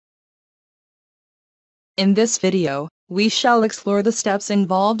In this video, we shall explore the steps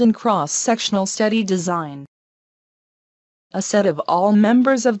involved in cross-sectional study design. A set of all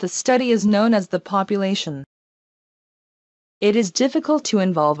members of the study is known as the population. It is difficult to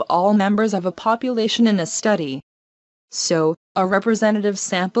involve all members of a population in a study, so a representative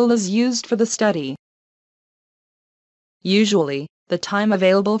sample is used for the study. Usually, the time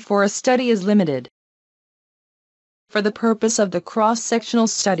available for a study is limited. For the purpose of the cross-sectional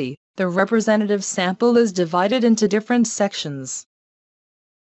study, the representative sample is divided into different sections.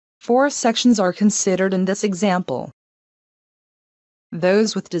 4 sections are considered in this example.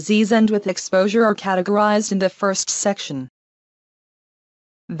 Those with disease and with exposure are categorized in the first section.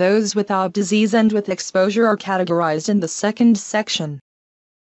 Those without disease and with exposure are categorized in the second section.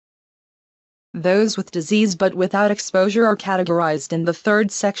 Those with disease but without exposure are categorized in the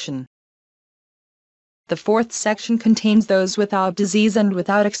third section. The fourth section contains those without disease and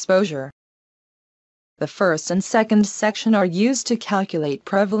without exposure. The first and second section are used to calculate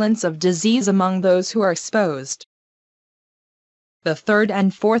prevalence of disease among those who are exposed. The third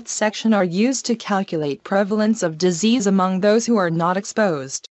and fourth section are used to calculate prevalence of disease among those who are not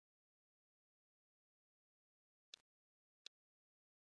exposed.